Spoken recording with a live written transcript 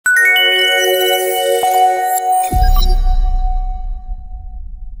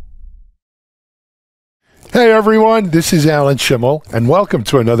everyone. This is Alan Shimel, and welcome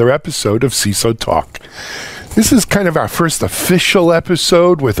to another episode of CISO Talk. This is kind of our first official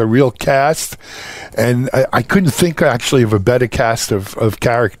episode with a real cast, and I couldn't think actually of a better cast of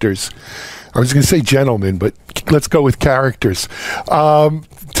characters. I was going to say gentlemen, but let's go with characters.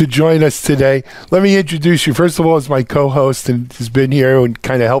 To join us today, let me introduce you. First of all, as my co-host, and has been here and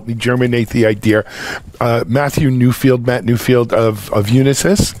kind of helped me germinate the idea, Matt Newfield of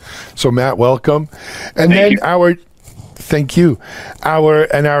Unisys. So Matt, welcome. And thank you.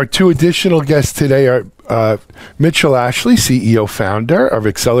 Our two additional guests today are Mitchell Ashley, CEO founder of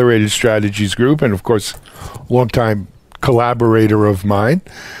Accelerated Strategies Group, and of course, longtime collaborator of mine.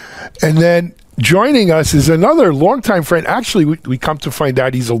 And then joining us is another longtime friend. Actually, we come to find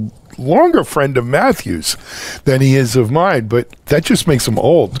out he's a longer friend of Matthew's than he is of mine, but that just makes him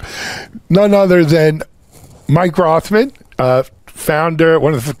old. None other than Mike Rothman, founder,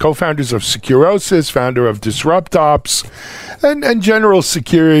 one of the co-founders of Securosis, founder of DisruptOps, and general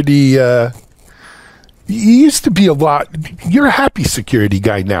security. He used to be a lot. You're a happy security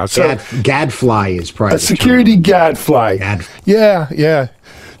guy now. So Gadfly is probably a security gadfly. Yeah.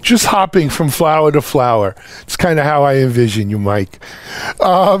 Just hopping from flower to flower. It's kind of how I envision you, Mike.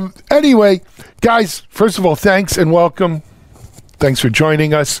 Anyway, guys, first of all, thanks and welcome. Thanks for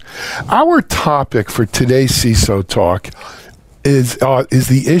joining us. Our topic for today's CISO Talk is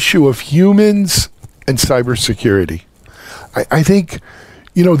the issue of humans and cybersecurity. I think,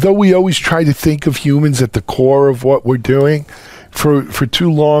 though we always try to think of humans at the core of what we're doing, for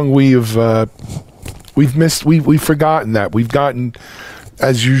too long we've forgotten that. We've gotten,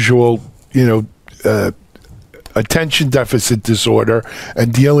 as usual, attention deficit disorder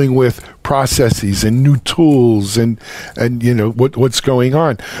and dealing with processes and new tools and what's going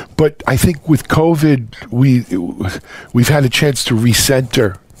on. But I think with COVID, we've had a chance to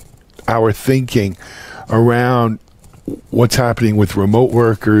recenter our thinking around what's happening with remote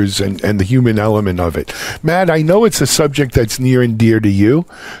workers and the human element of it. Matt, I know it's a subject that's near and dear to you,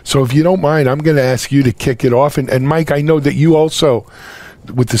 so if you don't mind, I'm going to ask you to kick it off. And Mike, I know that you also,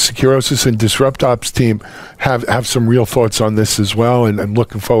 with the Securosis and DisruptOps team, have some real thoughts on this as well, and I'm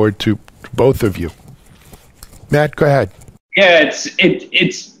looking forward to both of you. Matt, go ahead. Yeah,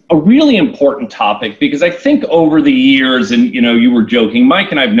 it's a really important topic because I think over the years, and you were joking,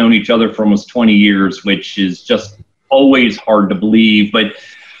 Mike and I have known each other for almost 20 years, which is just always hard to believe. But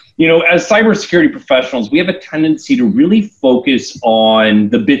as cybersecurity professionals, we have a tendency to really focus on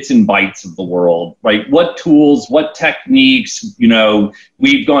the bits and bytes of the world, right? What tools, what techniques,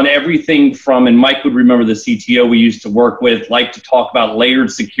 we've gone everything from, and Mike would remember the CTO we used to work with, like to talk about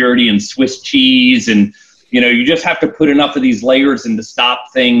layered security and Swiss cheese. And, you just have to put enough of these layers in to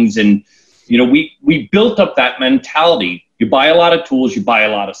stop things. And, we built up that mentality. You buy a lot of tools, you buy a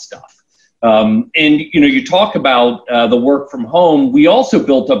lot of stuff. And, you talk about the work from home. We also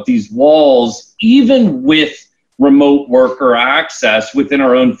built up these walls, even with remote worker access within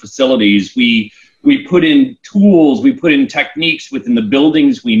our own facilities. We put in tools, we put in techniques within the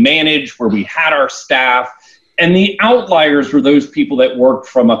buildings we manage where we had our staff. And the outliers were those people that worked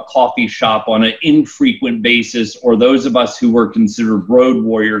from a coffee shop on an infrequent basis, or those of us who were considered road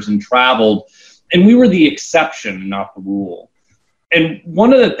warriors and traveled. And we were the exception, not the rule. And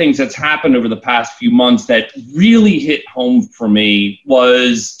one of the things that's happened over the past few months that really hit home for me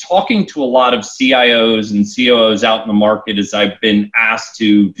was talking to a lot of CIOs and COOs out in the market, as I've been asked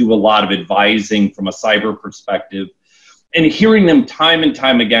to do a lot of advising from a cyber perspective, and hearing them time and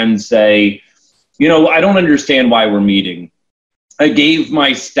time again say, I don't understand why we're meeting. I gave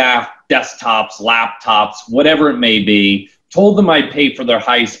my staff desktops, laptops, whatever it may be, told them I'd pay for their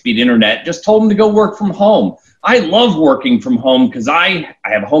high-speed internet, just told them to go work from home. I love working from home because I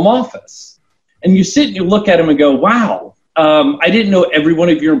have a home office. And you sit and you look at them and go, wow, I didn't know every one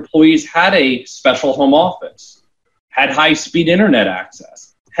of your employees had a special home office, had high-speed internet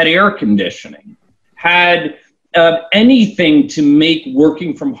access, had air conditioning, had anything to make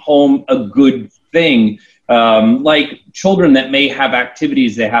working from home a good thing, like children that may have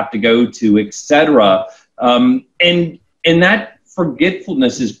activities they have to go to, etc. And that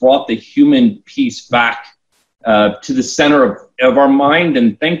forgetfulness has brought the human piece back to the center of our mind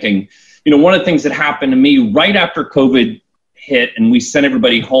and thinking. One of the things that happened to me right after COVID hit and we sent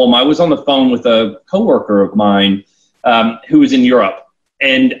everybody home, I was on the phone with a coworker of mine who was in Europe,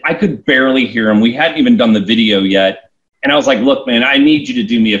 and I could barely hear him. We hadn't even done the video yet. And I was like, look, man, I need you to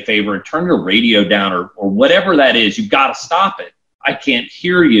do me a favor and turn your radio down or whatever that is. You've got to stop it. I can't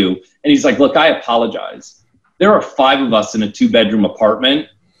hear you. And he's like, look, I apologize. There are 5 of us in a 2-bedroom apartment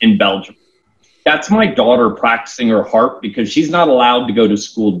in Belgium. That's my daughter practicing her harp because she's not allowed to go to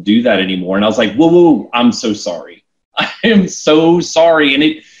school to do that anymore. And I was like, whoa, whoa, I'm so sorry. I am so sorry. And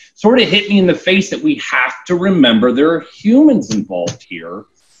it sort of hit me in the face that we have to remember there are humans involved here.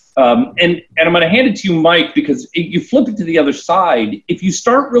 And I'm going to hand it to you, Mike, because you flip it to the other side. If you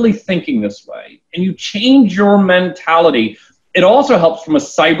start really thinking this way and you change your mentality, it also helps from a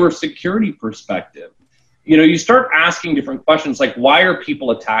cybersecurity perspective. You know, you start asking different questions like, why are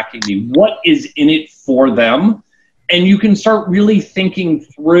people attacking me? What is in it for them? And you can start really thinking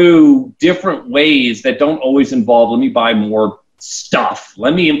through different ways that don't always involve, let me buy more stuff.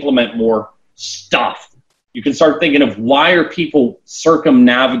 Let me implement more stuff. You can start thinking of why are people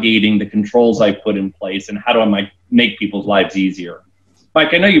circumnavigating the controls I put in place and how do I make people's lives easier?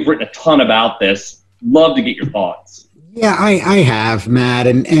 Mike, I know you've written a ton about this. Love to get your thoughts. Yeah, I have, Matt.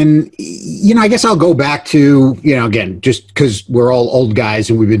 And, you know, I guess I'll go back to, you know, again, just because we're all old guys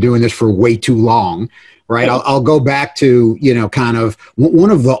and we've been doing this for way too long, right? Yeah. I'll go back to, you know, kind of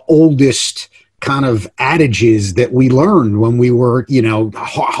one of the oldest kind of adages that we learned when we were, you know,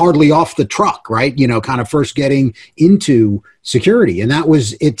 hardly off the truck, right? You know, kind of first getting into security. And that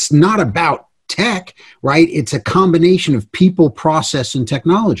was, it's not about tech, right? It's a combination of people, process, and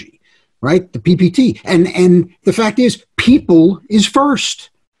technology, right? The PPT. And the fact is, people is first.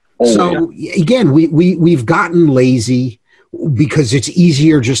 So again, we've gotten lazy because it's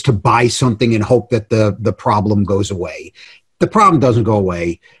easier just to buy something and hope that the problem goes away. The problem doesn't go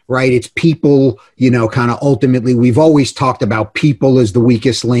away, right? It's people, you know, kind of ultimately, we've always talked about people as the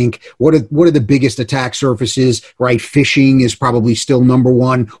weakest link. What are the biggest attack surfaces, right? Phishing is probably still number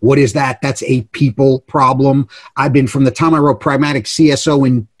one. What is that? That's a people problem. I've been, from the time I wrote Pragmatic CSO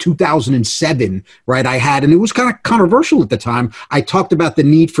in 2007, right? And it was kind of controversial at the time. I talked about the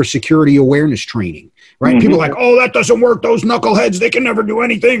need for security awareness training. Right? Mm-hmm. People are like, oh, that doesn't work. Those knuckleheads, they can never do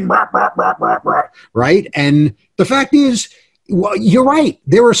anything. Blah, blah, blah, blah, blah. Right? And the fact is, well, you're right.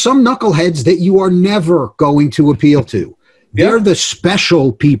 There are some knuckleheads that you are never going to appeal to. They're the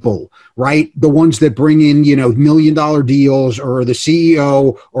special people, right? The ones that bring in, you know, $1 million deals, or the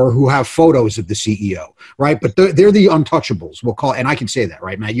CEO, or who have photos of the CEO, right? But they're the untouchables, we'll call it. And I can say that,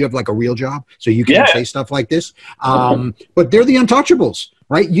 right, Matt? You have like a real job, so you can say stuff like this. But they're the untouchables,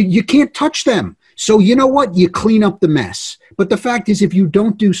 right? You can't touch them. So you know what? You clean up the mess. But the fact is, if you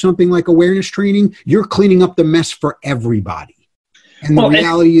don't do something like awareness training, you're cleaning up the mess for everybody. And the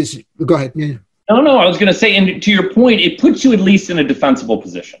reality is, go ahead. Yeah. No, I was going to say, and to your point, it puts you at least in a defensible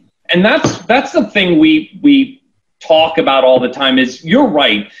position. And that's the thing we talk about all the time is, you're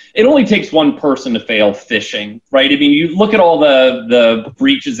right. It only takes one person to fail phishing, right? I mean, you look at all the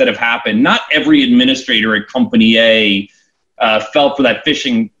breaches that have happened. Not every administrator at Company A fell for that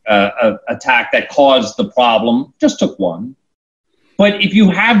phishing attack that caused the problem. Just took one. But if you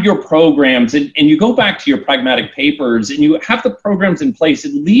have your programs and you go back to your pragmatic papers and you have the programs in place,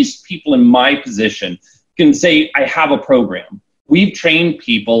 at least people in my position can say, I have a program. We've trained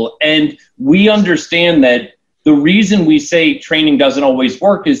people, and we understand that the reason we say training doesn't always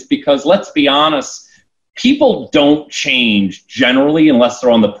work is because, let's be honest, people don't change generally unless they're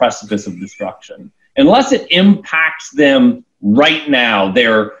on the precipice of destruction. Unless it impacts them right now,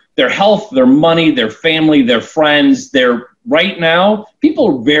 their health, their money, their family, their friends, right now, people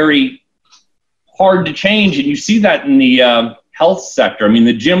are very hard to change. And you see that in the health sector. I mean,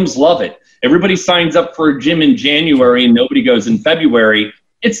 the gyms love it. Everybody signs up for a gym in January and nobody goes in February.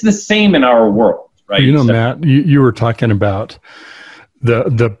 It's the same in our world, right? You know, Matt, you were talking about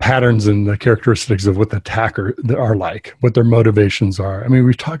the patterns and the characteristics of what the attacker are like, what their motivations are. I mean,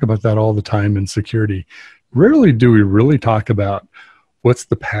 we talk about that all the time in security. Rarely do we really talk about what's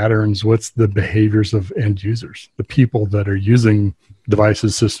the patterns, what's the behaviors of end users, the people that are using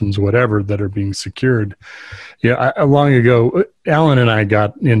devices, systems, whatever, that are being secured. Yeah, long ago, Alan and I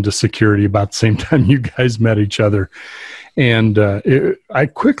got into security about the same time you guys met each other. And I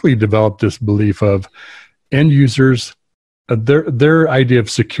quickly developed this belief of end users, their idea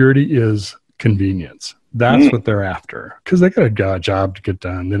of security is convenience. That's what they're after, because they got a job to get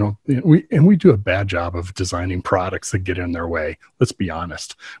done. They don't. We do a bad job of designing products that get in their way. Let's be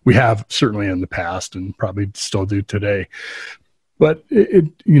honest. We have certainly in the past, and probably still do today. But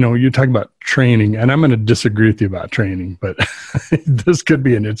you're talking about training, and I'm going to disagree with you about training, but this could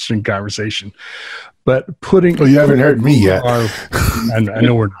be an interesting conversation. But you haven't heard me yet. I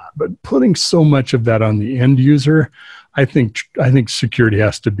know we're not, but putting so much of that on the end user, I think security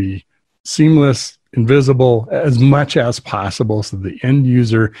has to be seamless, invisible, as much as possible, so the end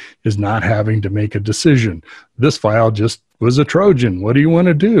user is not having to make a decision. This file just was a Trojan. What do you want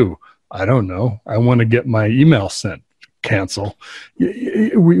to do? I don't know. I want to get my email sent. cancel.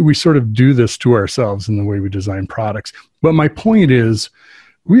 We sort of do this to ourselves in the way we design products. But my point is,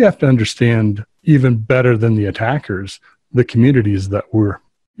 we have to understand even better than the attackers, the communities that we're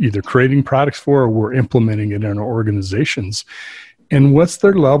either creating products for or we're implementing it in our organizations. And what's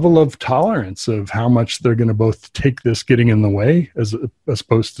their level of tolerance of how much they're going to both take this getting in the way as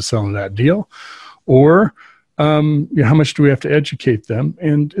opposed to selling that deal, or how much do we have to educate them?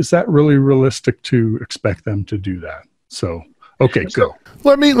 And is that really realistic to expect them to do that? So, okay, go.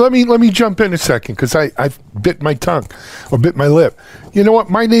 Let me jump in a second, because I've bit my tongue or bit my lip. You know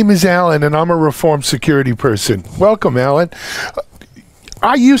what? My name is Alan, and I'm a reformed security person. Welcome, Alan.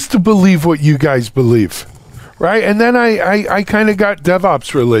 I used to believe what you guys believe, right? And then I kind of got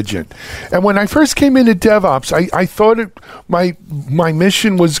DevOps religion. And when I first came into DevOps, I thought my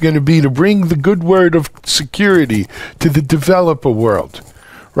mission was going to be to bring the good word of security to the developer world,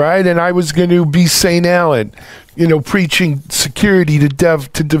 right? And I was going to be St. Alan, preaching security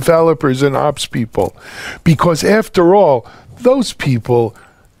to developers and ops people. Because after all, those people,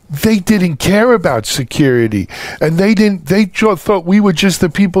 they didn't care about security, and they thought we were just the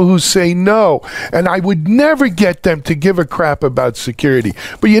people who say no, and I would never get them to give a crap about security.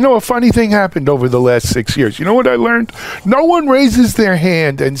 But a funny thing happened over the last 6 years. You know what I learned? No one raises their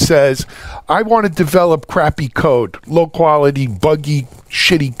hand and says, I want to develop crappy code, low quality, buggy,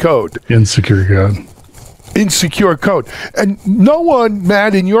 shitty code. Insecure code. And no one,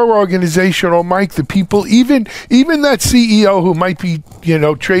 Matt, in your organization, or Mike, the people, even that CEO who might be,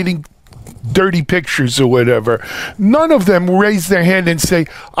 trading dirty pictures or whatever, none of them raise their hand and say,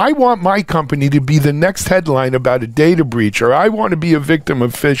 I want my company to be the next headline about a data breach, or I want to be a victim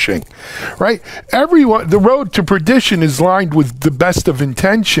of phishing, right? The road to perdition is lined with the best of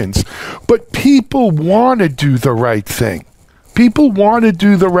intentions, but people want to do the right thing. People want to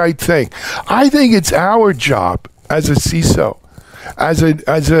do the right thing. I think it's our job as a CISO, as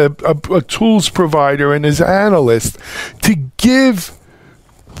a tools provider and as analysts, to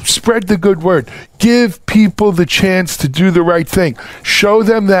spread the good word, give people the chance to do the right thing, show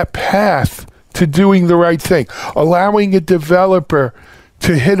them that path to doing the right thing, allowing a developer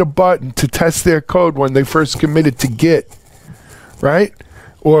to hit a button to test their code when they first commit it to Git, right?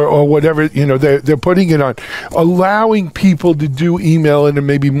 Or whatever, they're putting it on, allowing people to do email in a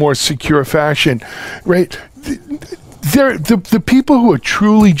maybe more secure fashion, right? The people who are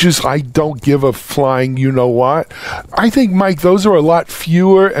truly just, I don't give a flying you-know-what, I think, Mike, those are a lot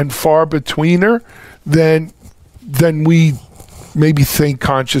fewer and far betweener than we maybe think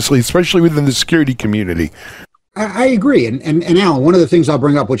consciously, especially within the security community. I agree. And Alan, one of the things I'll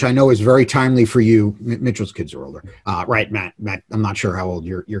bring up, which I know is very timely for you, Mitchell's kids are older, right, Matt, I'm not sure how old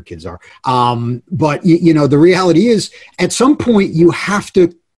your kids are. But the reality is, at some point you have to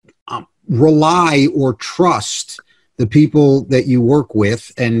rely or trust the people that you work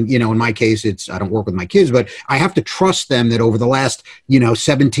with. And, in my case, I don't work with my kids, but I have to trust them that over the last,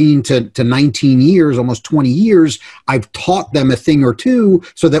 17 to 19 years, almost 20 years, I've taught them a thing or two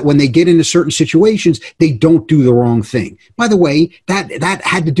so that when they get into certain situations, they don't do the wrong thing. By the way, that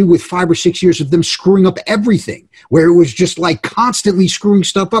had to do with 5 or 6 years of them screwing up everything, where it was just like constantly screwing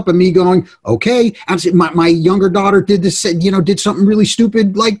stuff up and me going, okay, my younger daughter did this, did something really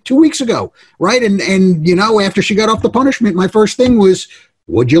stupid like 2 weeks ago, right? And after she got off the punishment, my first thing was,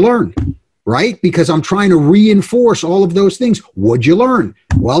 what'd you learn? Right? Because I'm trying to reinforce all of those things. What'd you learn?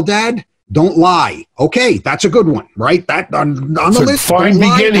 Well, Dad, don't lie. Okay, that's a good one, right? That on the list. Fine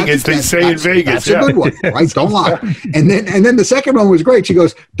beginning, as they say in Vegas. That's a good one, right? Don't lie. And then the second one was great. She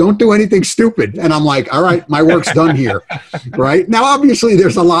goes, "Don't do anything stupid." And I'm like, "All right, my work's done here." Right? Now, obviously,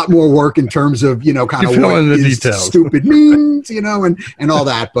 there's a lot more work in terms of kind of what the details. Stupid means, and all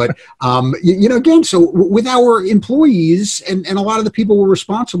that. But again, so with our employees and a lot of the people we're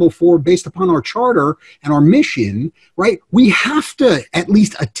responsible for, based upon our charter and our mission, right? We have to at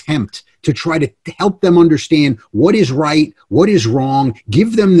least attempt to try to help them understand what is right, what is wrong,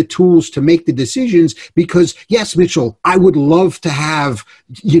 give them the tools to make the decisions. Because yes, Mitchell, I would love to have,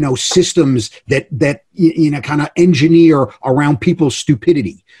 systems that kind of engineer around people's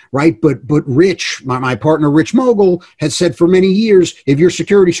stupidity, right? But Rich, my partner, Rich Mogul, has said for many years, if your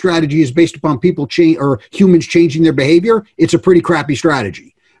security strategy is based upon people or humans changing their behavior, it's a pretty crappy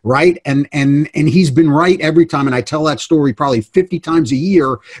strategy. Right. And he's been right every time. And I tell that story probably 50 times a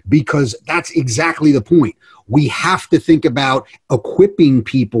year, because that's exactly the point. We have to think about equipping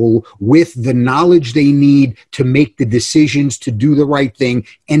people with the knowledge they need to make the decisions to do the right thing.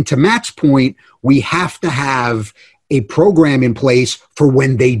 And to Matt's point, we have to have a program in place for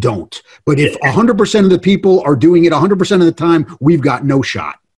when they don't. But if 100% of the people are doing it 100% of the time, we've got no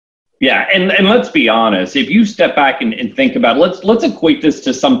shot. Yeah, and let's be honest. If you step back and think about it, let's equate this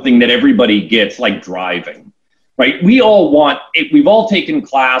to something that everybody gets, like driving, right? We've all taken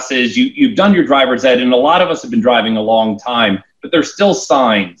classes. You've done your driver's ed, and a lot of us have been driving a long time. But there's still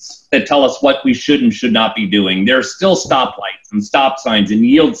signs that tell us what we should and should not be doing. There's still stoplights and stop signs and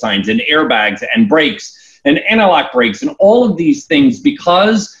yield signs and airbags and brakes and anti-lock brakes and all of these things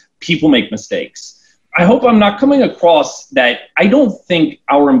because people make mistakes. I hope I'm not coming across that I don't think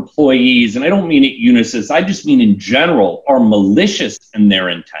our employees, and I don't mean at Unisys, I just mean in general, are malicious in their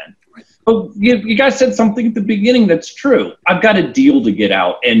intent. But you guys said something at the beginning that's true. I've got a deal to get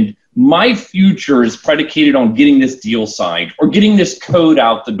out, and my future is predicated on getting this deal signed or getting this code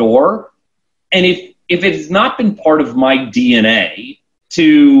out the door. And if it has not been part of my DNA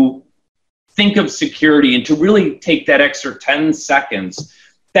to think of security and to really take that extra 10 seconds,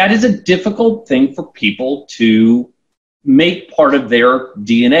 that is a difficult thing for people to make part of their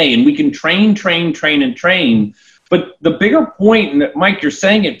DNA. And we can train. But the bigger point, and Mike, you're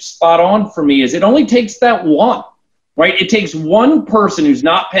saying it spot on for me, is it only takes that one, right? It takes one person who's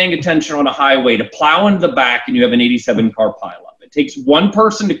not paying attention on a highway to plow into the back and you have an 87 car pileup. It takes one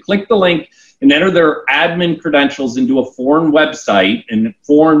person to click the link and enter their admin credentials into a foreign website, and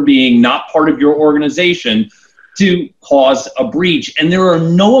foreign being not part of your organization, to cause a breach. And there are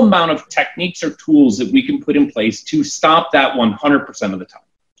no amount of techniques or tools that we can put in place to stop that 100% of the time.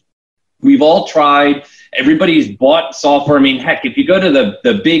 We've all tried. Everybody's bought software. I mean, heck, if you go to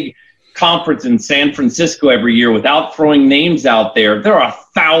the big conference in San Francisco every year, without throwing names out there, there are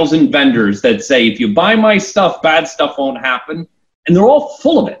 1,000 vendors that say, if you buy my stuff, bad stuff won't happen. And they're all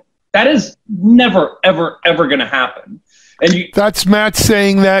full of it. That is never, ever, ever going to happen. And that's Matt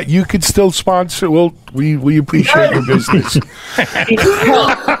saying that you could still sponsor. Well, we appreciate your business. It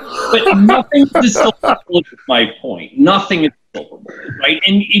helps, but nothing is silverable, is my point. Nothing is silverable, right?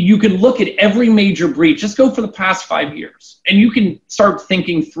 And you can look at every major breach. Just go for the past 5 years, and you can start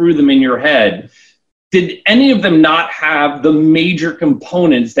thinking through them in your head. Did any of them not have the major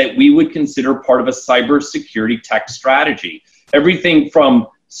components that we would consider part of a cybersecurity tech strategy? Everything from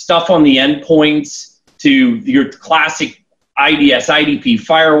stuff on the endpoints to your classic IDS, IDP,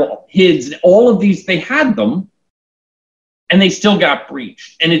 firewall, HIDs, all of these, they had them, and they still got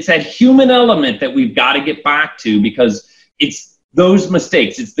breached. And it's that human element that we've got to get back to, because it's those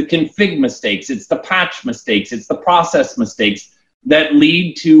mistakes, it's the config mistakes, it's the patch mistakes, it's the process mistakes that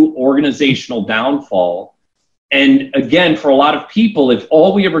lead to organizational downfall. And again, for a lot of people, if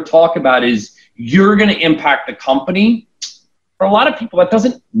all we ever talk about is you're going to impact the company, for a lot of people, that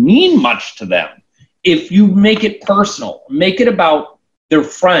doesn't mean much to them. If you make it personal, make it about their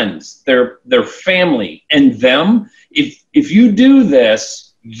friends, their family, and them, if you do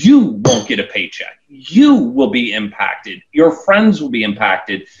this, you won't get a paycheck. You will be impacted. Your friends will be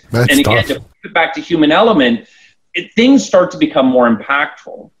impacted. That's and again, tough. to put it back to human element, things start to become more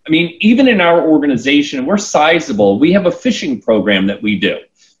impactful. I mean, even in our organization, we're sizable. We have a phishing program that we do.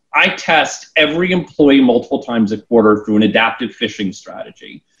 I test every employee multiple times a quarter through an adaptive phishing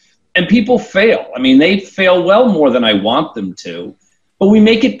strategy. And people fail. I mean, they fail well more than I want them to, but we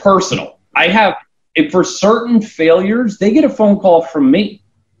make it personal. For certain failures, they get a phone call from me.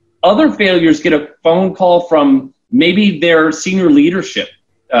 Other failures get a phone call from maybe their senior leadership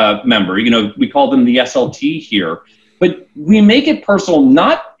member. You know, we call them the SLT here. But we make it personal,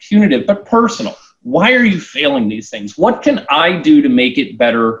 not punitive, but personal. Why are you failing these things? What can I do to make it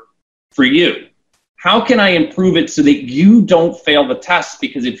better for you? How can I improve it so that you don't fail the test?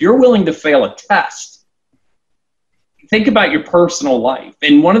 Because if you're willing to fail a test, think about your personal life.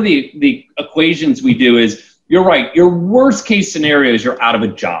 And one of the equations we do is, you're right, your worst case scenario is you're out of a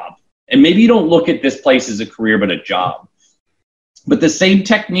job. And maybe you don't look at this place as a career, but a job. But the same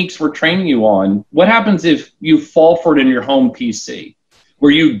techniques we're training you on, what happens if you fall for it in your home PC,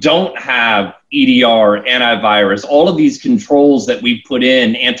 where you don't have EDR, antivirus, all of these controls that we put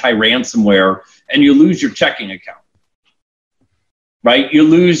in, anti-ransomware, and you lose your checking account, right? You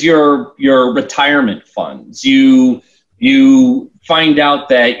lose your retirement funds. You find out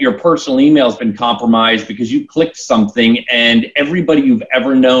that your personal email has been compromised because you clicked something, and everybody you've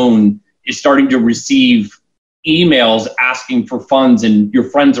ever known is starting to receive emails asking for funds, and your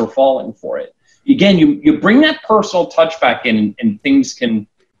friends are falling for it. Again, you bring that personal touch back in, and things can,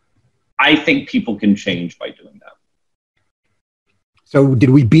 I think people can change by doing that. So did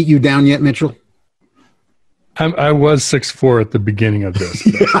we beat you down yet, Mitchell? I was 6'4" at the beginning of this.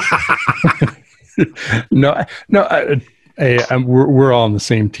 We're all on the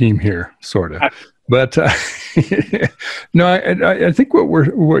same team here, sort of. But no, I think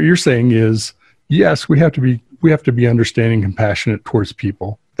what you're saying is, yes, we have to be understanding, compassionate towards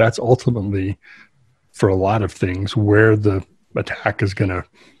people. that's ultimately, for a lot of things, where the attack is going to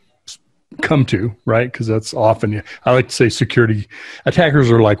come to, right? Because that's often, I like to say security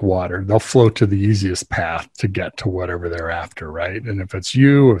attackers are like water. They'll flow to the easiest path to get to whatever they're after, right? And if it's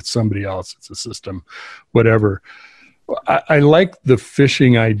you or it's somebody else, it's a system, whatever. I like the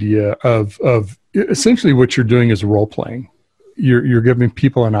phishing idea of essentially what you're doing is role playing. You're giving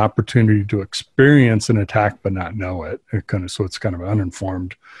people an opportunity to experience an attack but not know it. So it's kind of an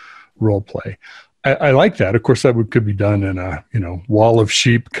uninformed role play. I like that. Of course, that could be done in a wall of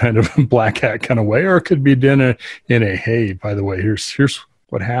sheep kind of black hat kind of way, or it could be done in a hey, by the way, here's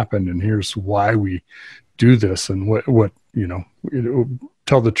what happened, and here's why we do this, and what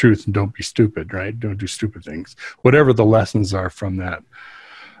tell the truth and don't be stupid, right? Don't do stupid things. Whatever the lessons are from that.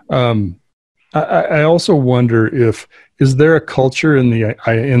 I also wonder is there a culture in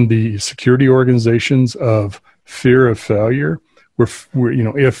the security organizations of fear of failure? Where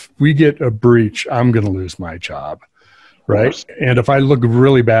if we get a breach, I'm going to lose my job, right? And if I look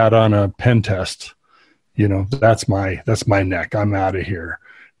really bad on a pen test, that's my neck. I'm out of here.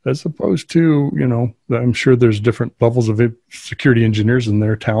 As opposed to, I'm sure there's different levels of security engineers and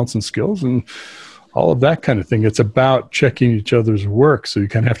their talents and skills and all of that kind of thing. It's about checking each other's work. So you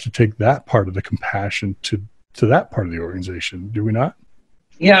kind of have to take that part of the compassion to that part of the organization. Do we not?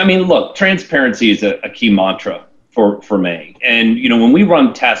 Yeah, I mean, look, transparency is a key mantra for me. And, when we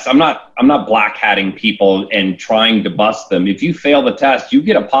run tests, I'm not black hatting people and trying to bust them. If you fail the test, you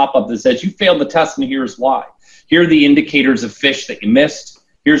get a pop-up that says you failed the test and here's why. Here are the indicators of fish that you missed.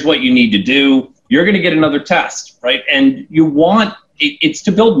 Here's what you need to do. You're going to get another test, right? And it's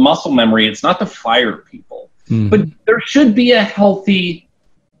to build muscle memory. It's not to fire people. Mm-hmm. But there should be a healthy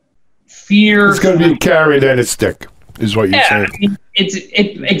fear. It's going to be a carrot and a stick, is what you're saying. I mean,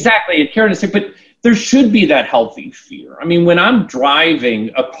 exactly, a carrot and a stick. But there should be that healthy fear. I mean, when I'm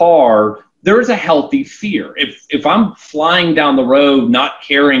driving a car, there is a healthy fear. If I'm flying down the road, not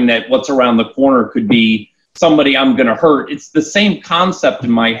caring that what's around the corner could be somebody I'm going to hurt, it's the same concept in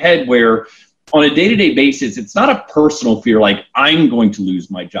my head where on a day-to-day basis, it's not a personal fear like I'm going to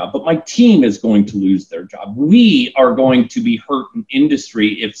lose my job, but my team is going to lose their job. We are going to be hurt in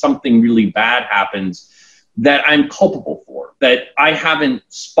industry if something really bad happens that I'm culpable for, that I haven't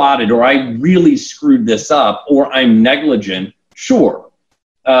spotted, or I really screwed this up, or I'm negligent. Sure.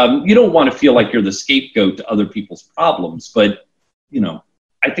 You don't want to feel like you're the scapegoat to other people's problems, but,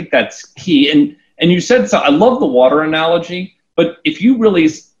 I think that's key. And you said, so I love the water analogy, but if you really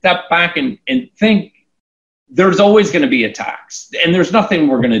step back and think, there's always going to be attacks, and there's nothing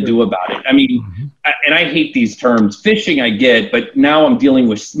we're going to do about it. I mean, and I hate these terms. Phishing, I get, but now I'm dealing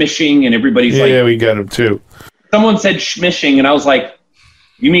with smishing, and everybody's like... Yeah, we get them too. Someone said smishing, and I was like,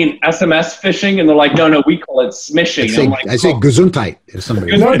 you mean SMS phishing? And they're like, no, we call it smishing. I say Gesundheit. If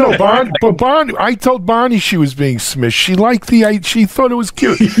somebody Bonnie, I told Bonnie she was being smished. She thought it was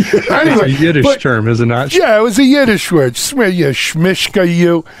cute. Anyway, it's a Yiddish term, is it not? Yeah, it was a Yiddish word. Yeah, shmishka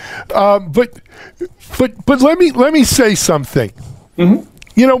you. But let me say something.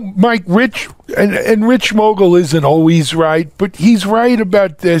 Mm-hmm. Mike, Rich Mogul isn't always right, but he's right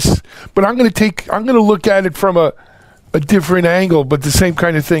about this. But I'm going to look at it from a different angle, but the same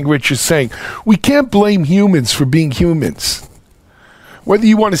kind of thing Rich is saying. We can't blame humans for being humans. Whether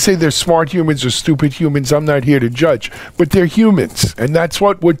you want to say they're smart humans or stupid humans, I'm not here to judge, but they're humans, and that's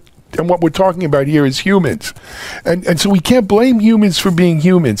what we're talking about here is humans. And so we can't blame humans for being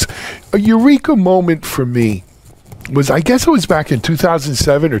humans. A eureka moment for me was, I guess it was back in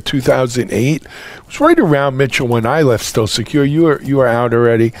 2007 or 2008. It was right around, Mitchell, when I left Still Secure. You were out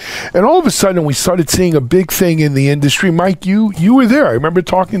already. And all of a sudden, we started seeing a big thing in the industry. Mike, you were there. I remember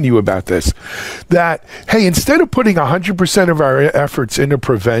talking to you about this. That, hey, instead of putting 100% of our efforts into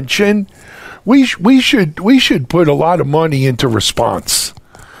prevention, we should put a lot of money into response,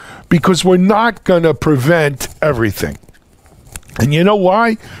 because we're not going to prevent everything. And you know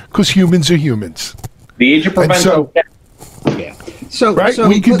why? Because humans are humans. The age of prevention. So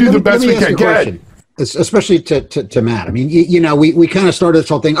we can do the best we can. Get especially to Matt. I mean, we kind of started this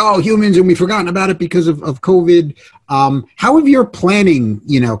whole thing. Oh, humans, and we've forgotten about it because of COVID. How have your planning,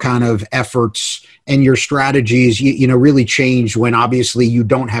 kind of efforts and your strategies, really changed when obviously you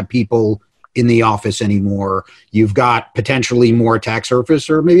don't have people in the office anymore? You've got potentially more attack surface,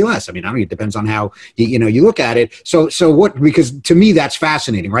 or maybe less. I mean, it depends on how you look at it. So what? Because to me that's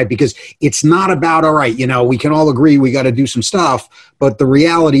fascinating, right? Because it's not about, all right, we can all agree we got to do some stuff, but the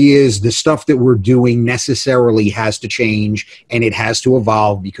reality is the stuff that we're doing necessarily has to change, and it has to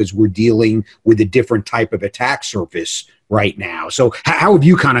evolve because we're dealing with a different type of attack surface right now. So how have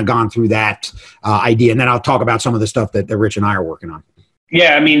you kind of gone through that idea? And then I'll talk about some of the stuff that Rich and I are working on.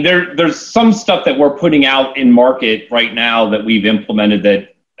 Yeah, I mean, there's some stuff that we're putting out in market right now that we've implemented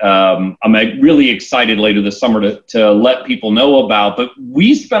that I'm really excited later this summer to let people know about. But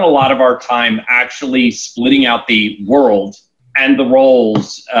we spent a lot of our time actually splitting out the world and the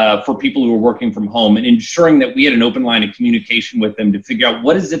roles for people who are working from home and ensuring that we had an open line of communication with them to figure out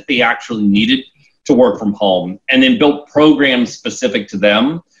what is it they actually needed to work from home, and then built programs specific to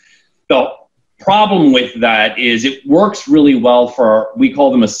them. The problem with that is it works really well for, we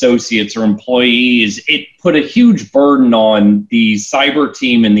call them associates or employees. It put a huge burden on the cyber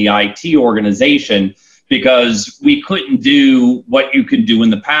team and the IT organization, because we couldn't do what you could do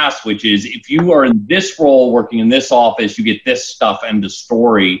in the past, which is if you are in this role working in this office, you get this stuff and the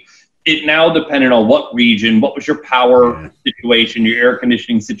story. It now depended on what region, what was your power situation, your air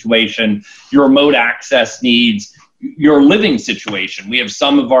conditioning situation, your remote access needs, your living situation. We have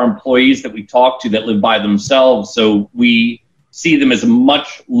some of our employees that we talk to that live by themselves, so we see them as a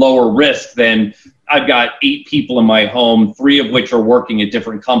much lower risk than I've got 8 people in my home, 3 of which are working at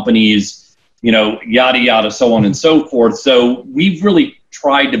different companies, yada, yada, so on and so forth. So we've really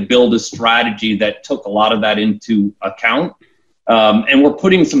tried to build a strategy that took a lot of that into account. And we're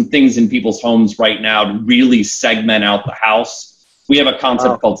putting some things in people's homes right now to really segment out the house. We have a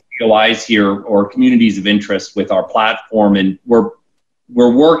concept called COIs here, or communities of interest, with our platform, and we're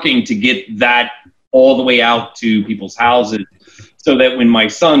working to get that all the way out to people's houses, so that when my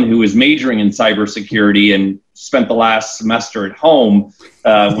son, who is majoring in cybersecurity and spent the last semester at home,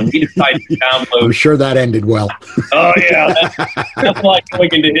 when he decided to download... I'm sure that ended well. Oh, yeah. That's like going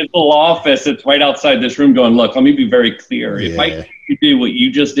into his little office. It's right outside this room going, look, let me be very clear. If I do what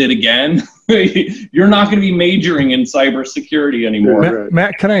you just did again, you're not going to be majoring in cybersecurity anymore.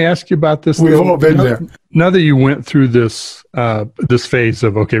 Matt, can I ask you about this? We've all been there. Now that you went through this this phase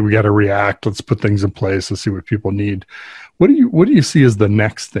of, okay, we got to react, let's put things in place, let's see what people need. What do you see as the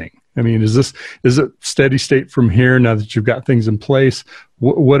next thing? I mean, is it steady state from here now that you've got things in place?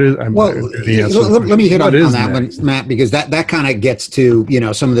 What is? Let me hit on that one, Matt, because that kind of gets to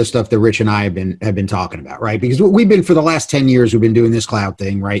some of the stuff that Rich and I have been talking about, right? Because we've been, for the last 10 years, we've been doing this cloud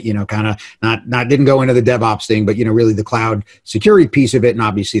thing, right? Kind of not didn't go into the DevOps thing, but really the cloud security piece of it, and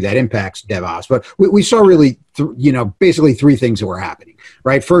obviously that impacts DevOps. But we saw really basically 3 things that were happening,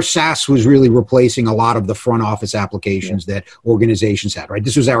 right? First, SaaS was really replacing a lot of the front office applications that organizations had, right?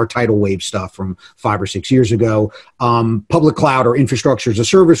 This was our tidal wave stuff from 5 or 6 years ago. Public cloud, or infrastructure as a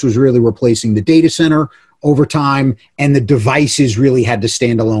service, was really replacing the data center over time, and the devices really had to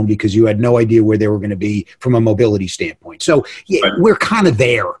stand alone because you had no idea where they were going to be from a mobility standpoint. So we're kind of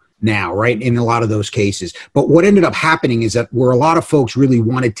there now, right, in a lot of those cases. But what ended up happening is that where a lot of folks really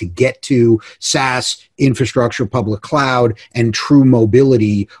wanted to get to SaaS, infrastructure, public cloud, and true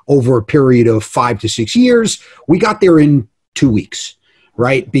mobility over a period of 5 to 6 years, we got there in 2 weeks.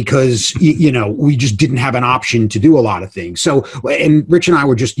 Right? Because, we just didn't have an option to do a lot of things. So, and Rich and I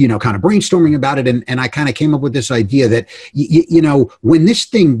were just, kind of brainstorming about it. And I kind of came up with this idea that, when this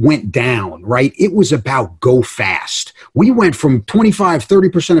thing went down, right, it was about go fast. We went from 25,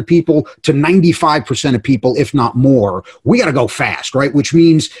 30% of people to 95% of people, if not more. We got to go fast, right? Which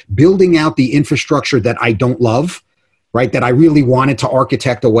means building out the infrastructure that I don't love, right, that I really wanted to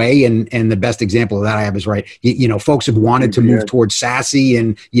architect away. And the best example of that I have is, right, folks have wanted to move towards SASE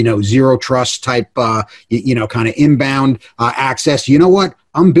and, zero trust type, kind of inbound access. You know what?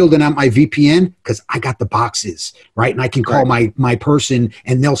 I'm building out my VPN because I got the boxes, right? And I can call my person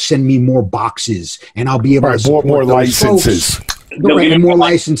and they'll send me more boxes, and I'll be able to support more licenses. Right, and more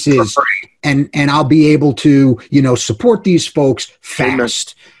licenses. And I'll be able to, support these folks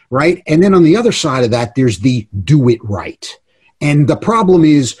fast. Right. And then on the other side of that, there's the do it right. And the problem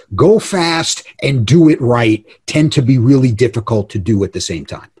is go fast and do it right tend to be really difficult to do at the same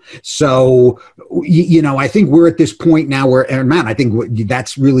time. So, I think we're at this point now where, and Matt, I think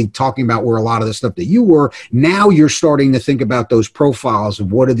that's really talking about where a lot of the stuff that you were, now you're starting to think about those profiles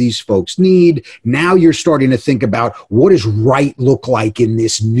of what do these folks need. Now you're starting to think about what does right look like in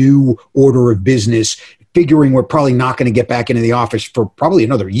this new order of business, figuring we're probably not going to get back into the office for probably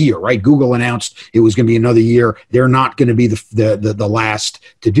another year, right? Google announced it was going to be another year. They're not going to be the last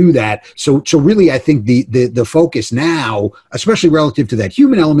to do that. So really, I think the focus now, especially relative to that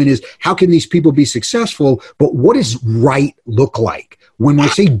human element, is how can these people be successful? But what does right look like? When we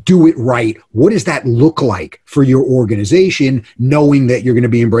say do it right, what does that look like for your organization, knowing that you're going to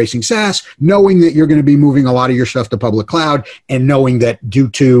be embracing SaaS, knowing that you're going to be moving a lot of your stuff to public cloud, and knowing that due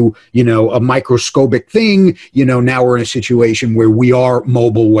to, a microscopic thing, now we're in a situation where we are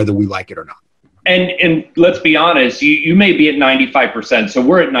mobile, whether we like it or not. And let's be honest, you may be at 95%. So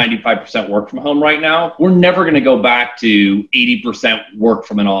we're at 95% work from home right now. We're never going to go back to 80% work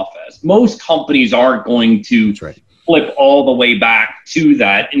from an office. Most companies aren't going to flip all the way back to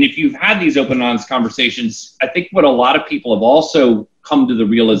that. And if you've had these open and honest conversations, I think what a lot of people have also come to the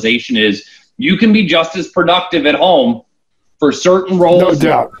realization is you can be just as productive at home for certain roles, no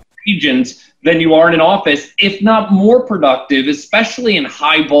doubt, regions, than you are in an office, if not more productive, especially in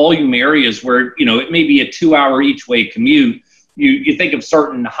high volume areas where, it may be a 2-hour each way commute. You think of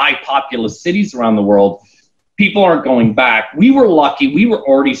certain high populous cities around the world, people aren't going back. We were lucky. We were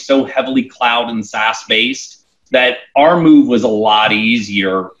already so heavily cloud and SaaS based that our move was a lot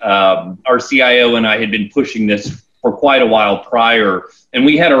easier. Our CIO and I had been pushing this for quite a while prior, and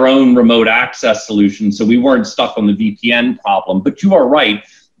we had our own remote access solution, so we weren't stuck on the VPN problem. But you are right.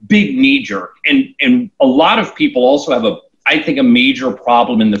 Big knee jerk. And a lot of people also have a major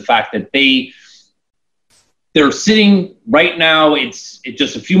problem in the fact that they're sitting right now, it's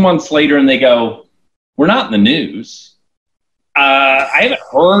just a few months later and they go, we're not in the news. I haven't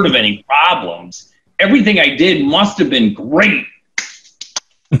heard of any problems. Everything I did must have been great.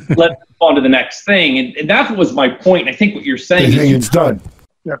 Let's move on to the next thing. And that was my point. I think what you're saying is it's done.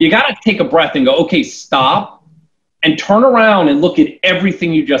 You got to take a breath and go, okay, stop. And turn around and look at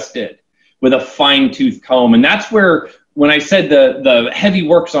everything you just did with a fine-tooth comb. And that's where, when I said the heavy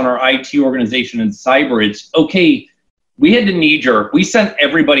works on our IT organization and cyber, it's, okay, we had to knee-jerk. We sent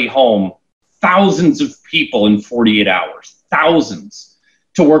everybody home, thousands of people in 48 hours, thousands,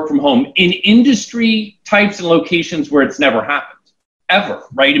 to work from home in industry types and locations where it's never happened, ever,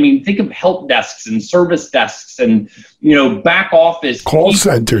 right? I mean, think of help desks and service desks and, back office. Call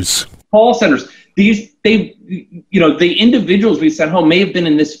centers. The individuals we sent home may have been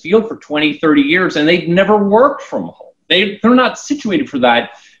in this field for 20, 30 years, and they've never worked from home. They're not situated for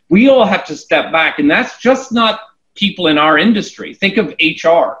that. We all have to step back, and that's just not people in our industry. Think of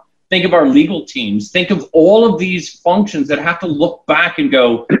HR. Think of our legal teams. Think of all of these functions that have to look back and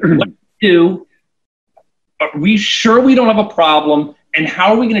go, what do we do? Are we sure we don't have a problem? And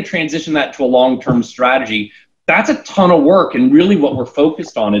how are we going to transition that to a long-term strategy? That's a ton of work, and really what we're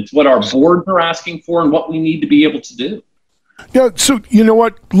focused on. It's what our boards are asking for and what we need to be able to do. Yeah, so you know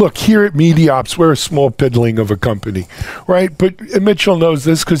what? Look, here at MediaOps, we're a small piddling of a company, right? But Mitchell knows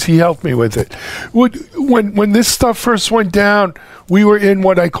this because he helped me with it. When this stuff first went down, we were in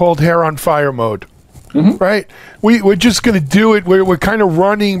what I called hair on fire mode. Mm-hmm. Right? We're just going to do it. We're kind of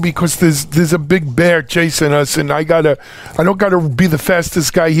running because there's a big bear chasing us, and I don't got to be the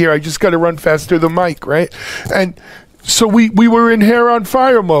fastest guy here. I just got to run faster than Mike, right? And so we were in hair on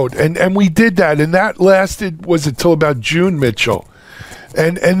fire mode, and we did that, and that lasted, was it till about June, Mitchell?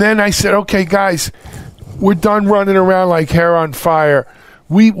 And then I said, okay, guys, we're done running around like hair on fire.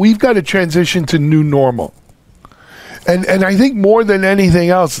 We've got to transition to new normal. And I think more than anything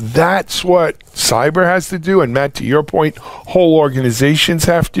else, that's what cyber has to do. And Matt, to your point, whole organizations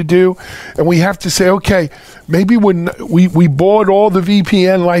have to do. And we have to say, okay, maybe when we bought all the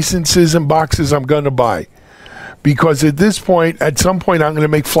VPN licenses and boxes I'm going to buy, because at this point, at some point, I'm going to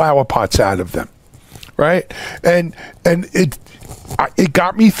make flower pots out of them, right? And it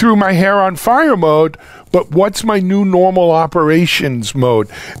got me through my hair on fire mode. But what's my new normal operations mode?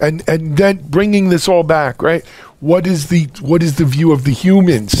 And then bringing this all back, right? What is the view of the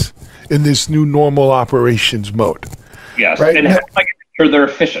humans in this new normal operations mode? Yes, right? And how am I going to ensure they're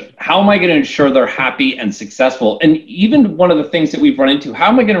efficient? How am I going to ensure they're happy and successful? And even one of the things that we've run into, how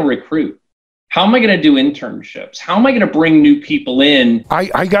am I going to recruit? How am I going to do internships? How am I going to bring new people in?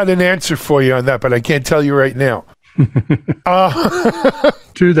 I got an answer for you on that, but I can't tell you right now.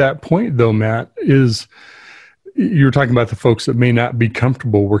 To that point, though, Matt, is you're talking about the folks that may not be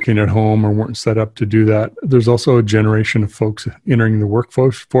comfortable working at home or weren't set up to do that. There's also a generation of folks entering the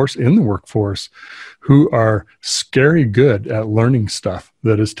workforce who are scary good at learning stuff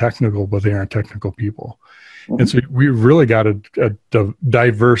that is technical, but they aren't technical people. Mm-hmm. And so we've really got a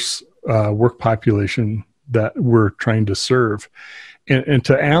diverse work population that we're trying to serve. And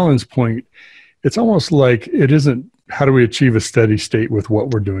to Alan's point, it's almost like it isn't how do we achieve a steady state with what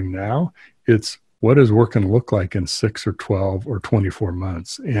we're doing now? It's what is work going to look like in 6 or 12 or 24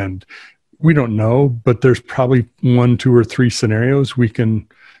 months? And we don't know, but there's probably 1, 2, or 3 scenarios we can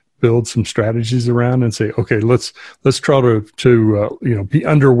build some strategies around and say, okay, let's try to be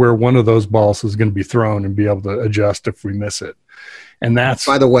under where one of those balls is going to be thrown and be able to adjust if we miss it. And that's,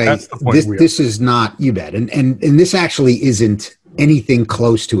 by the way, the this is not, you bet. And this actually isn't anything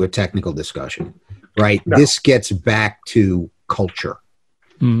close to a technical discussion, right? No. This gets back to culture,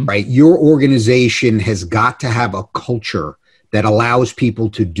 right? Your organization has got to have a culture that allows people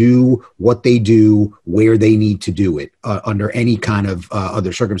to do what they do where they need to do it under any kind of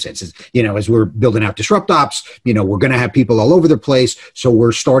other circumstances. As we're building out Disrupt Ops, we're going to have people all over the place. So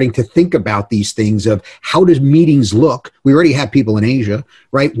we're starting to think about these things of how does meetings look? We already have people in Asia,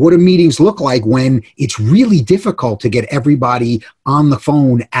 right? What do meetings look like when it's really difficult to get everybody on the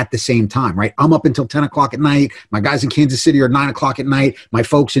phone at the same time, right? I'm up until 10 o'clock at night. My guys in Kansas City are 9 o'clock at night. My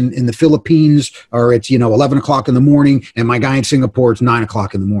folks in the Philippines are it's 11 o'clock in the morning, and my guy in Singapore it's 9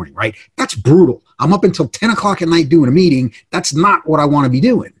 o'clock in the morning, right? That's brutal. I'm up until 10 o'clock at night doing a meeting. That's not what I want to be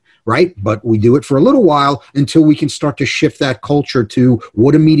doing, right? But we do it for a little while until we can start to shift that culture to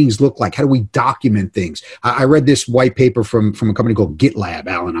what do meetings look like? How do we document things? I read this white paper from a company called GitLab,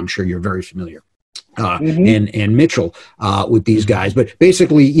 Alan. I'm sure you're very familiar. And Mitchell with these guys. But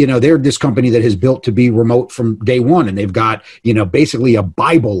basically, they're this company that has built to be remote from day one. And they've got, basically a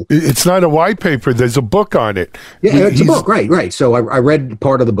Bible. It's not a white paper. There's a book on it. Yeah, it's a book. Right. So I read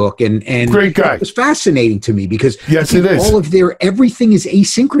part of the book and great guy. It was fascinating to me because yes, it is. Everything is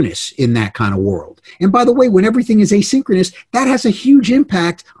asynchronous in that kind of world. And by the way, when everything is asynchronous, that has a huge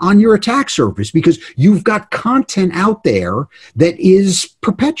impact on your attack surface because you've got content out there that is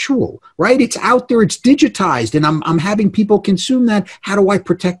perpetual, right? It's out there, it's digitized, and I'm having people consume that. How do I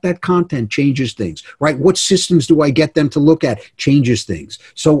protect that content? Changes things, right? What systems do I get them to look at? Changes things.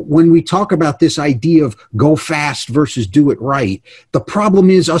 So when we talk about this idea of go fast versus do it right, the problem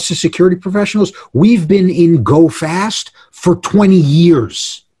is us as security professionals, we've been in go fast for 20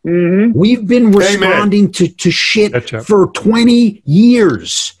 years. Mm-hmm. We've been responding to shit for 20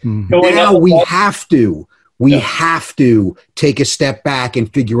 years. Mm-hmm. Now we have to. We have to take a step back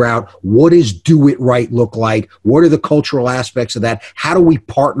and figure out what does do it right look like? What are the cultural aspects of that? How do we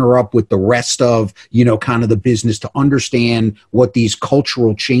partner up with the rest of, kind of the business to understand what these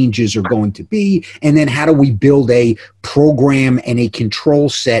cultural changes are going to be? And then how do we build a program and a control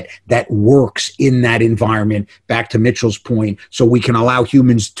set that works in that environment? Back to Mitchell's point, so we can allow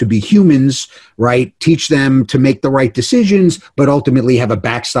humans to be humans, right? Teach them to make the right decisions, but ultimately have a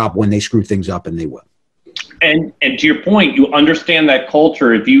backstop when they screw things up, and they will. And to your point, you understand that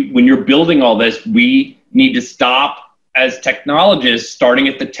culture. When you're building all this, we need to stop as technologists starting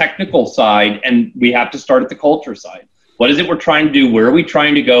at the technical side, and we have to start at the culture side. What is it we're trying to do? Where are we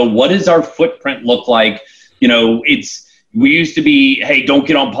trying to go? What does our footprint look like? We used to be, hey, don't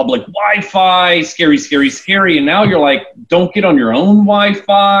get on public Wi-Fi, scary, scary, scary. And now you're like, don't get on your own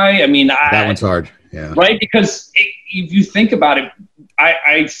Wi-Fi. That one's hard. Yeah. Right? Because if you think about it,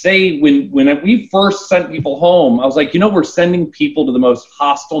 I say when we first sent people home, I was like, we're sending people to the most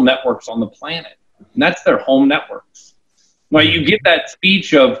hostile networks on the planet. And that's their home networks. Well, you get that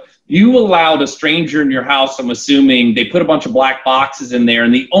speech of you allowed a stranger in your house, I'm assuming they put a bunch of black boxes in there.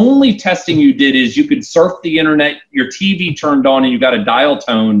 And the only testing you did is you could surf the internet, your TV turned on and you got a dial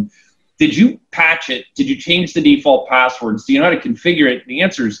tone. Did you patch it? Did you change the default passwords? Do you know how to configure it? The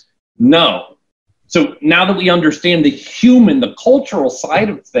answer is no. So now that we understand the cultural side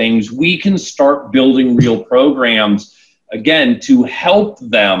of things, we can start building real programs, again, to help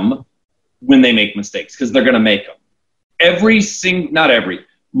them when they make mistakes, because they're going to make them.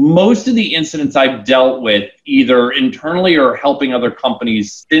 Most of the incidents I've dealt with, either internally or helping other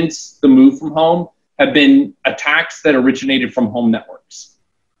companies since the move from home, have been attacks that originated from home networks.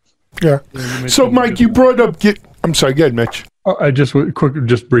 Yeah. So, Mike, you brought up I'm sorry, go ahead, Mitch.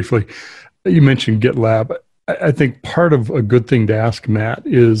 Just briefly. You mentioned GitLab. I think part of a good thing to ask, Matt,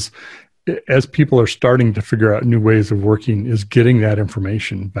 is as people are starting to figure out new ways of working, is getting that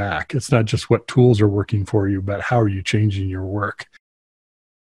information back. It's not just what tools are working for you, but how are you changing your work?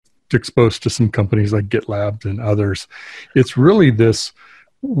 Exposed to some companies like GitLab and others, it's really this.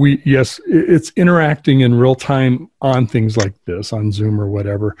 It's interacting in real time on things like this, on Zoom or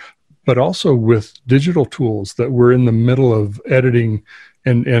whatever, but also with digital tools that we're in the middle of editing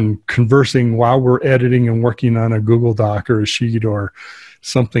and conversing while we're editing and working on a Google Doc or a sheet or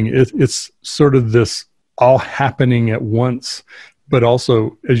something. It's sort of this all happening at once, but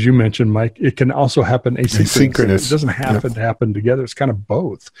also, as you mentioned, Mike, it can also happen asynchronous. It doesn't happen to happen together. It's kind of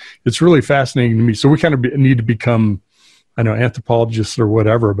both. It's really fascinating to me. So we kind of need to become, anthropologists or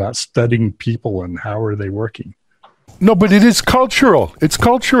whatever about studying people and how are they working. No, but it is cultural. It's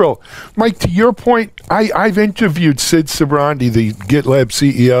cultural. Mike, to your point, I've interviewed Sid Sibrandy, the GitLab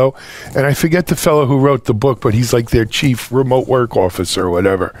CEO, and I forget the fellow who wrote the book, but he's like their chief remote work officer or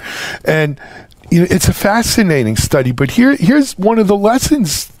whatever. And it's a fascinating study, but here's one of the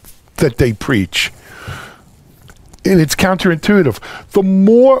lessons that they preach. And it's counterintuitive. The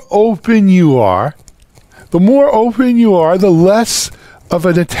more open you are, the less of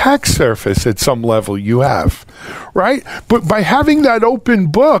an attack surface at some level you have, right? But by having that open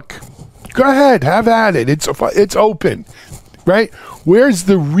book, go ahead, have at it. It's open, right? Where's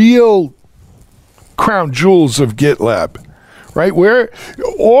the real crown jewels of GitLab, right? Where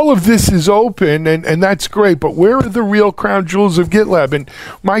all of this is open, and that's great, but where are the real crown jewels of GitLab? And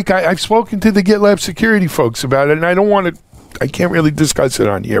Mike, I've spoken to the GitLab security folks about it, and I can't really discuss it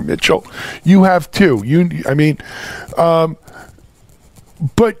on here. Mitchell, you have too.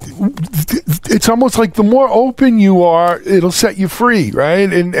 But it's almost like the more open you are, it'll set you free,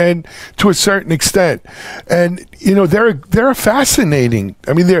 right? And to a certain extent. And, they're fascinating.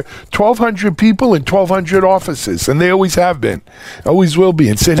 I mean, they're 1,200 people in 1,200 offices, and they always have been, always will be.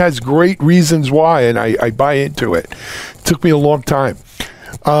 And Sid has great reasons why, and I buy into it. It took me a long time.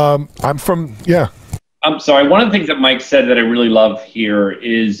 I'm sorry. One of the things that Mike said that I really love here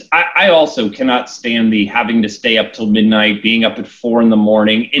is I also cannot stand the having to stay up till midnight, being up at 4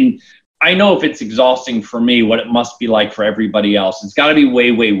 a.m. And I know if it's exhausting for me, what it must be like for everybody else. It's got to be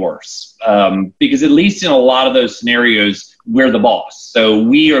way, way worse. Because at least in a lot of those scenarios, we're the boss. So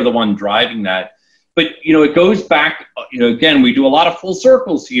we are the one driving that. But, it goes back, again, we do a lot of full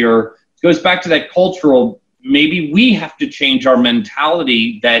circles here. It goes back to that cultural, maybe we have to change our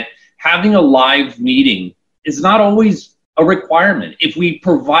mentality that having a live meeting is not always a requirement. If we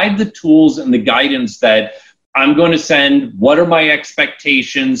provide the tools and the guidance that I'm going to send, what are my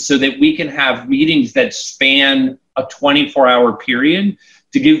expectations, so that we can have meetings that span a 24-hour period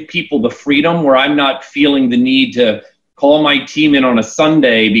to give people the freedom where I'm not feeling the need to call my team in on a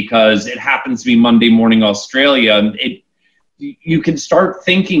Sunday because it happens to be Monday morning Australia. You can start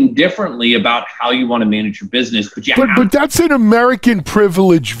thinking differently about how you want to manage your business. But that's an American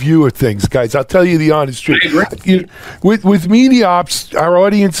privilege view of things, guys. I'll tell you the honest truth. With Media Ops, our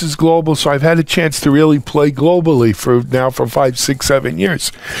audience is global, so I've had a chance to really play globally for 5, 6, 7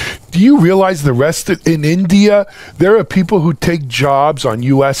 years. Do you realize in India, there are people who take jobs on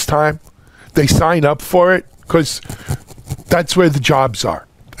U.S. time? They sign up for it because that's where the jobs are.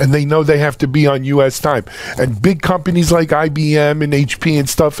 And they know they have to be on U.S. time. And big companies like IBM and HP and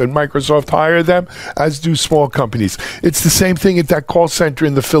stuff and Microsoft hire them, as do small companies. It's the same thing at that call center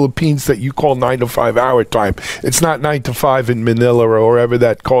in the Philippines that you call 9 to 5 hour time. It's not 9 to 5 in Manila or wherever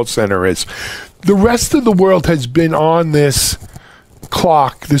that call center is. The rest of the world has been on this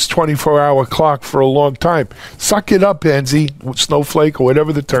clock, this 24-hour clock, for a long time. Suck it up, Pansy, Snowflake, or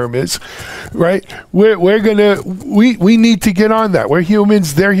whatever the term is, right? We need to get on that. We're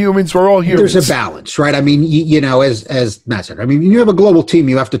humans, they're humans, we're all humans. There's a balance, right? I mean, as Matt said, I mean, you have a global team,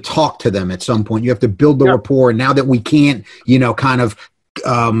 you have to talk to them at some point. You have to build the rapport. And now that we can't, kind of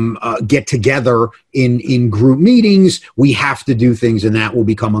get together in group meetings, we have to do things, and that will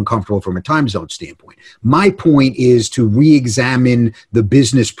become uncomfortable from a time zone standpoint. My point is to re-examine the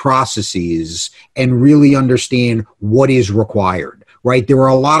business processes and really understand what is required, right? There are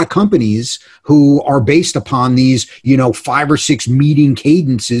a lot of companies who are based upon these, 5 or 6 meeting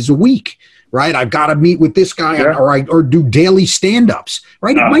cadences a week. Right, I've got to meet with this guy, or do daily stand-ups.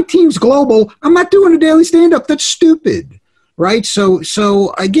 Right, if my team's global, I'm not doing a daily stand-up. That's stupid. Right.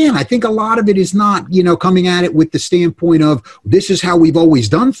 So again, I think a lot of it is not, coming at it with the standpoint of this is how we've always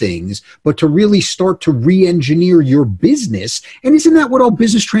done things, but to really start to re-engineer your business. And isn't that what all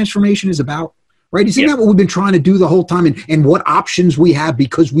business transformation is about? Right? Isn't that what we've been trying to do the whole time? And what options we have,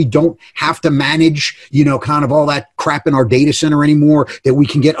 because we don't have to manage, kind of all that crap in our data center anymore, that we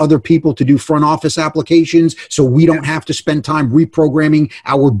can get other people to do front office applications, so we don't have to spend time reprogramming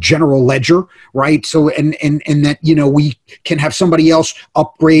our general ledger, right? So, and that, we can have somebody else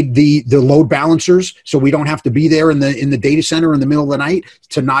upgrade the load balancers, so we don't have to be there in the data center in the middle of the night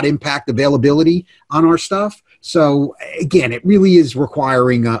to not impact availability on our stuff. So again, it really is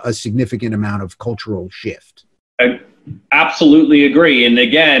requiring a significant amount of cultural shift. I absolutely agree. And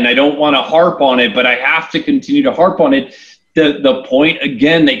again, I don't want to harp on it, but I have to continue to harp on it. The point,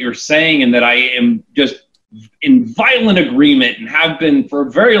 again, that you're saying, and that I am just in violent agreement and have been for a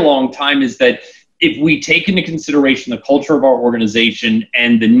very long time, is that if we take into consideration the culture of our organization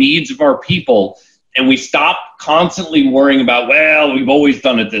and the needs of our people, and we stop constantly worrying about, well, we've always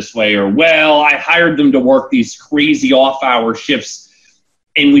done it this way, or, well, I hired them to work these crazy off-hour shifts,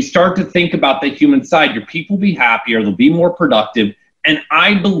 and we start to think about the human side, your people will be happier, they'll be more productive. And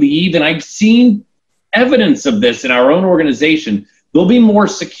I believe, and I've seen evidence of this in our own organization, they'll be more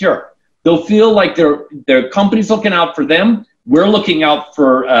secure. They'll feel like their company's looking out for them. We're looking out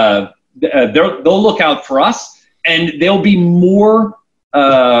for, they'll look out for us, and they'll be more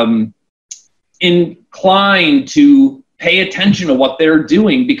inclined to pay attention to what they're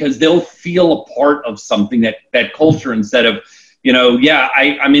doing, because they'll feel a part of something, that culture, instead of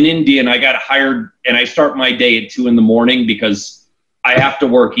I'm in India and I got hired and I start my day at 2 a.m. because I have to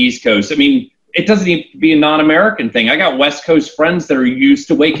work East Coast. I mean, it doesn't need to be a non-American thing. I got West Coast friends that are used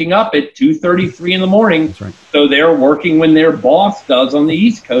to waking up at 2:33 in the morning. That's right. So they're working when their boss does on the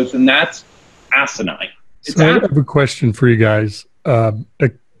East Coast, and that's asinine. So I have a question for you guys.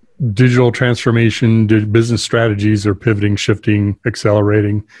 Digital transformation, business strategies are pivoting, shifting,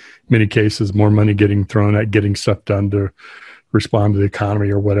 accelerating. In many cases, more money getting thrown at getting stuff done to respond to the economy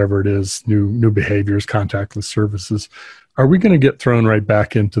or whatever it is, new behaviors, contactless services. Are we going to get thrown right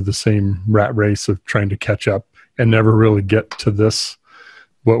back into the same rat race of trying to catch up and never really get to this,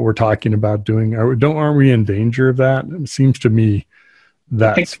 what we're talking about doing? Aren't we in danger of that? It seems to me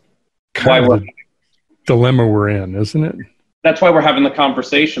that's kind of the dilemma we're in, isn't it? That's why we're having the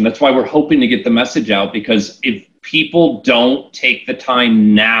conversation. That's why we're hoping to get the message out, because if people don't take the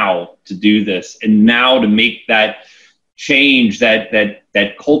time now to do this and now to make that change,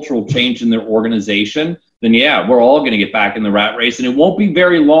 that cultural change in their organization, then yeah, we're all going to get back in the rat race. And it won't be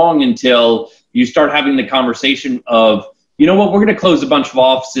very long until you start having the conversation of, you know what, we're going to close a bunch of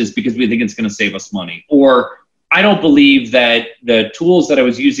offices because we think it's going to save us money. Or I don't believe that the tools that I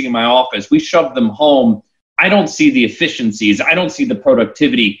was using in my office, we shoved them home. I don't see the efficiencies. I don't see the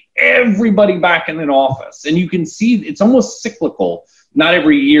productivity. Everybody back in an office. And you can see it's almost cyclical, not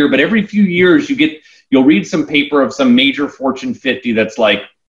every year, but every few years you'll read some paper of some major Fortune 50 that's like,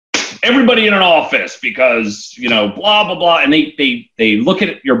 everybody in an office because, blah, blah, blah. And they look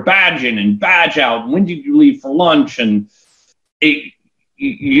at your badge in and badge out. When did you leave for lunch? And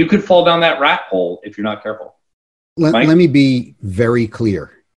you could fall down that rat hole if you're not careful. Let me be very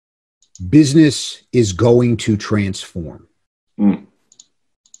clear. Business is going to transform.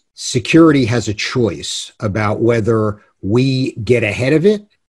 Security has a choice about whether we get ahead of it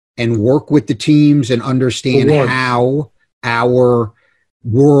and work with the teams and understand how our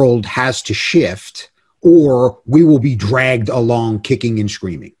world has to shift, or we will be dragged along kicking and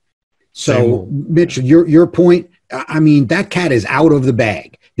screaming. So, Mitch, your point, I mean, that cat is out of the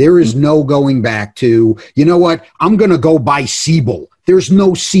bag. There is no going back to, you know what, I'm going to go buy Siebel. There's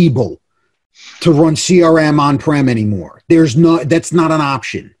no Siebel to run CRM on-prem anymore. That's not an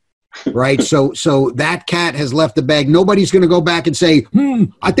option, right? So that cat has left the bag. Nobody's going to go back and say,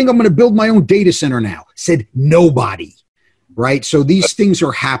 I think I'm going to build my own data center now. Said nobody. Right. So these things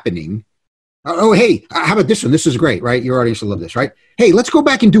are happening. Oh, hey, how about this one? This is great, right? Your audience will love this, right? Hey, let's go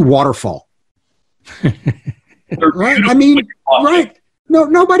back and do waterfall. Right? I mean, right. No,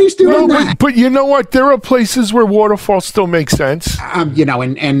 nobody's doing that. But you know what? There are places where waterfall still makes sense.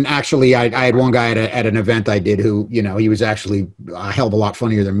 And actually I had one guy at an event I did who, he was actually a hell of a lot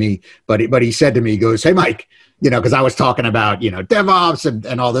funnier than me. But he said to me, he goes, hey, Mike, because I was talking about, DevOps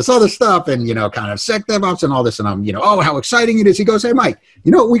and all this other stuff and, kind of sec DevOps and all this. And I'm, oh, how exciting it is. He goes, hey, Mike,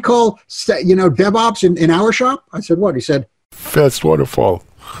 you know what we call, DevOps in our shop? I said, what? He said, fast waterfall.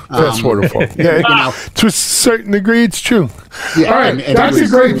 Fast waterfall. Yeah, to a certain degree, it's true. Yeah, all right, that's a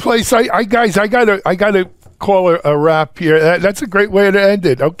great place. I gotta call a wrap here. That's a great way to end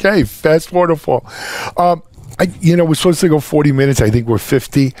it. Okay, fast waterfall. We're supposed to go 40 minutes. I think we're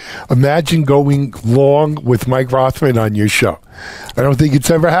 50. Imagine going long with Mike Rothman on your show. I don't think it's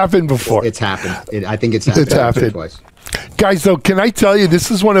ever happened before. It's happened. I think it's happened. It's happened. Twice. Guys, though, can I tell you,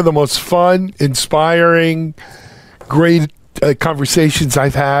 this is one of the most fun, inspiring, great conversations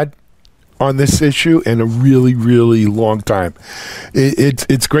I've had on this issue in a really, really long time.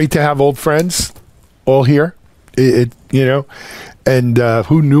 It's great to have old friends all here. And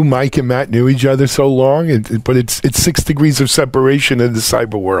who knew Mike and Matt knew each other so long? But it's 6 degrees of separation in the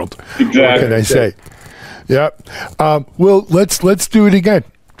cyber world. Exactly. What can I say? Yep. Well, let's do it again.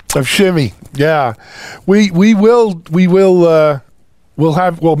 Of Shimmy. Yeah. We'll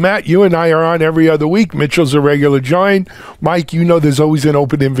have Matt, you and I are on every other week. Mitchell's a regular join. Mike, there's always an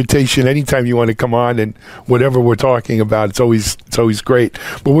open invitation anytime you want to come on, and whatever we're talking about, it's always great.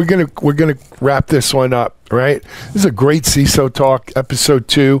 But we're gonna wrap this one up, right? This is a great CISO Talk, episode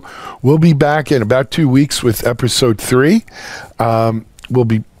 2. We'll be back in about 2 weeks with episode 3. We'll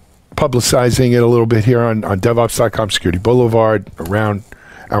be publicizing it a little bit here on DevOps.com, Security Boulevard, around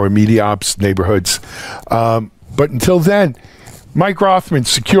our media ops neighborhoods. But until then, Mike Rothman,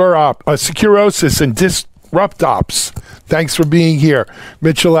 Securosis and Disrupt Ops. Thanks for being here.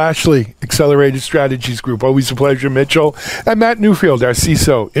 Mitchell Ashley, Accelerated Strategies Group. Always a pleasure, Mitchell. And Matt Newfield, our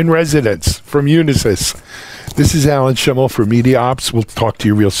CISO in residence from Unisys. This is Alan Shimel for Media Ops. We'll talk to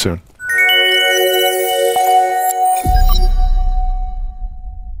you real soon.